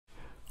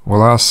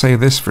Well, I'll say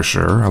this for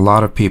sure. A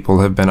lot of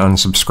people have been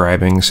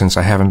unsubscribing since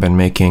I haven't been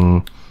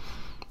making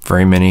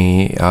very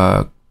many,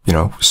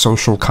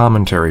 social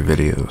commentary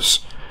videos.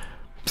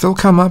 They'll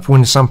come up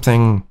when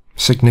something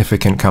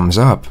significant comes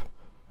up.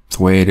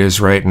 The way it is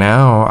right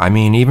now, I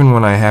mean, even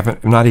when I'm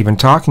not even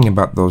talking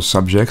about those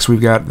subjects,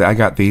 I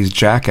got these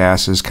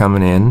jackasses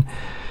coming in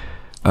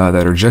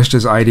that are just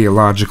as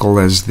ideological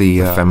as the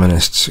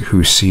feminists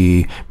who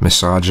see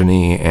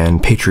misogyny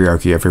and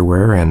patriarchy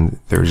everywhere, and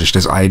they're just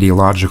as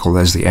ideological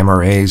as the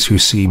MRAs who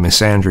see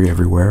misandry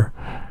everywhere.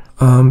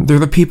 They're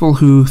the people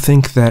who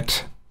think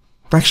that,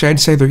 actually I'd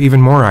say they're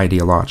even more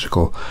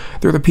ideological.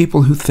 They're the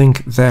people who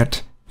think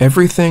that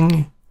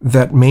everything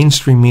that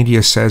mainstream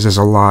media says is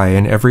a lie,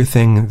 and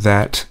everything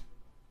that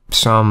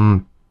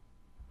some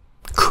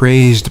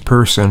crazed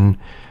person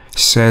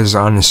says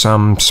on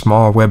some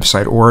small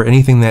website, or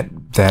anything that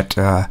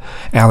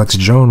Alex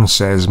Jones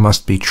says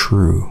must be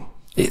true.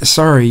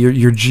 Sorry,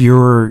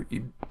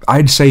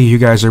 I'd say you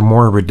guys are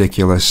more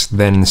ridiculous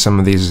than some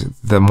of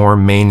the more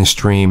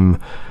mainstream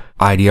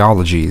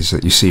ideologies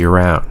that you see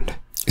around.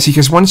 See,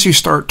 because once you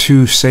start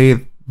to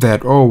say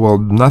that, oh, well,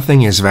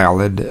 nothing is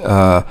valid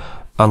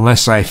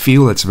unless I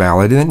feel it's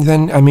valid,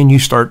 then I mean, you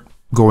start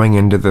going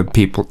into the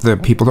people,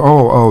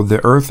 the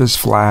earth is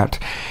flat,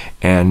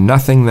 and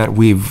nothing that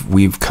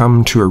we've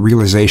come to a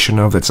realization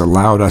of that's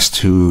allowed us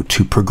to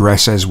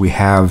progress as we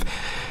have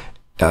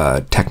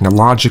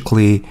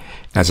technologically,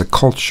 as a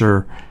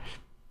culture,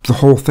 the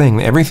whole thing,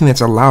 everything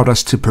that's allowed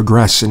us to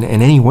progress in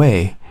any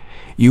way,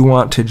 you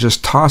want to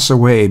just toss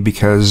away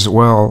because,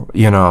 well,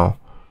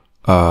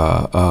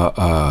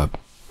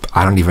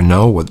 I don't even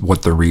know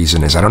what the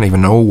reason is. I don't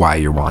even know why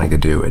you're wanting to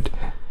do it.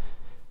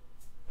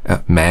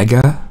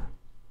 MAGA?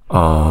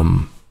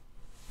 I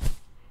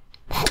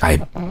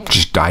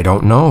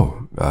don't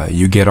know.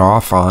 You get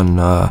off on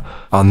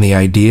the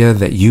idea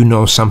that you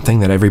know something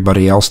that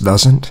everybody else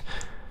doesn't.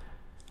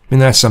 I mean,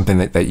 that's something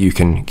that you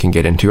can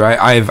get into.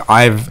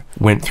 I've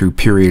went through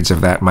periods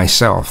of that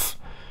myself.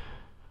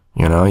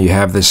 You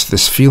have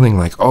this feeling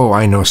like, oh,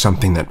 I know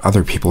something that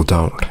other people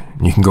don't.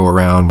 And you can go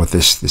around with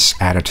this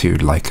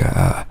attitude like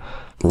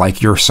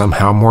you're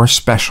somehow more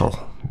special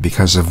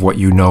because of what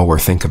you know or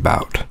think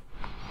about.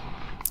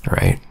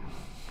 Right?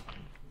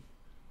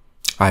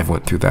 I've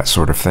went through that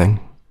sort of thing.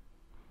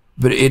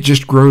 But it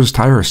just grows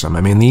tiresome.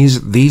 I mean,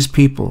 these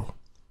people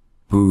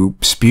who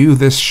spew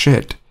this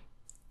shit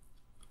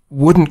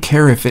wouldn't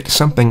care if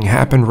something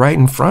happened right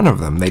in front of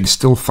them. They'd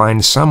still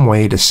find some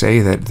way to say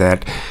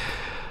that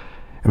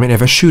I mean,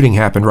 if a shooting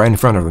happened right in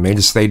front of them,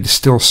 they'd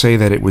still say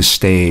that it was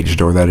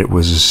staged or that it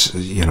was,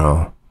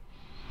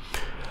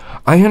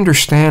 I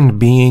understand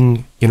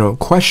being,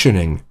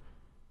 questioning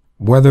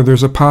whether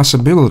there's a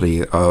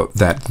possibility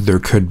that there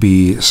could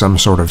be some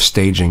sort of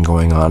staging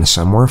going on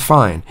somewhere.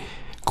 Fine.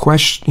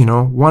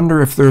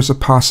 Wonder if there's a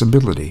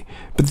possibility.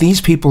 But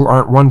these people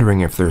aren't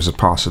wondering if there's a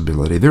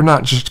possibility. They're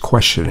not just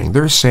questioning.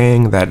 They're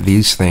saying that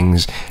these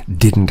things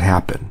didn't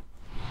happen.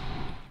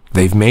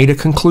 They've made a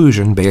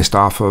conclusion based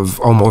off of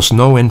almost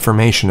no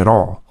information at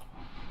all.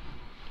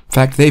 In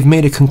fact, they've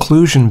made a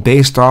conclusion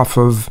based off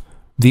of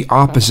the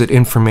opposite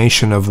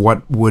information of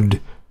what would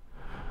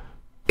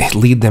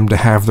lead them to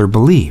have their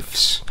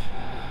beliefs.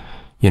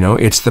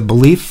 It's the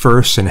belief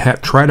first, and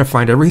try to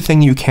find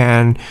everything you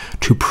can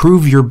to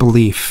prove your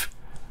belief.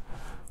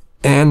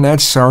 And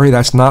that's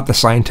not the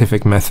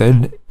scientific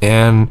method.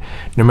 And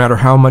no matter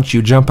how much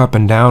you jump up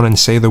and down and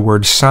say the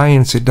word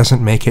science, it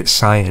doesn't make it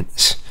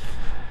science.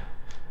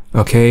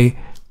 Okay?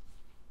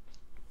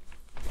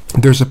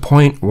 There's a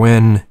point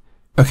when,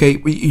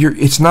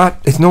 it's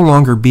no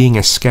longer being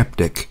a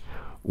skeptic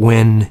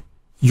when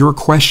you're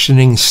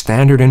questioning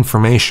standard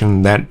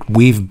information that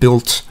we've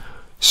built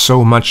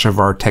so much of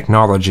our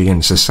technology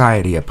and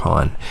society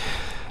upon.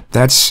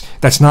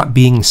 That's not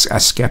being a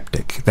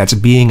skeptic. That's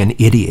being an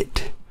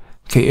idiot.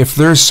 Okay, if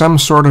there's some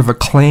sort of a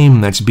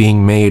claim that's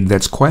being made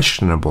that's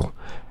questionable,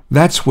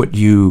 that's what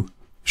you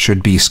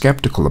should be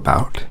skeptical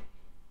about.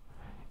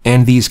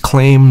 And these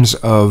claims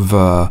of,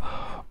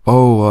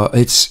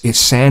 it's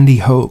Sandy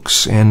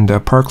hoax,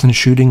 and Parkland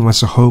shooting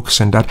was a hoax,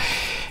 and that,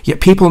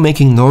 yet people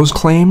making those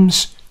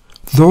claims,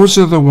 those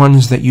are the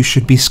ones that you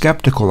should be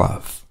skeptical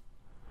of.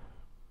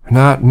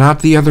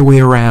 Not the other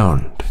way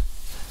around.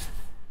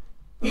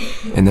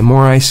 And the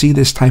more I see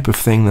this type of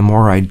thing, the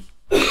more I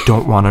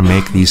don't want to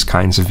make these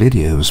kinds of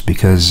videos,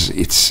 because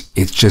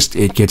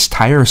it gets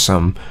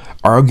tiresome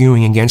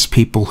arguing against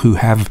people who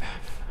have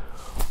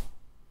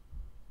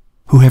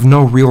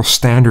no real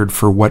standard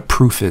for what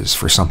proof is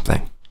for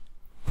something.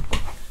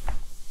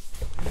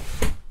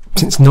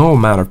 Since no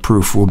amount of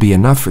proof will be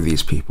enough for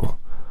these people.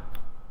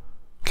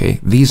 Okay,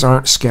 these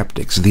aren't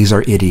skeptics, these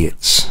are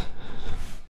idiots.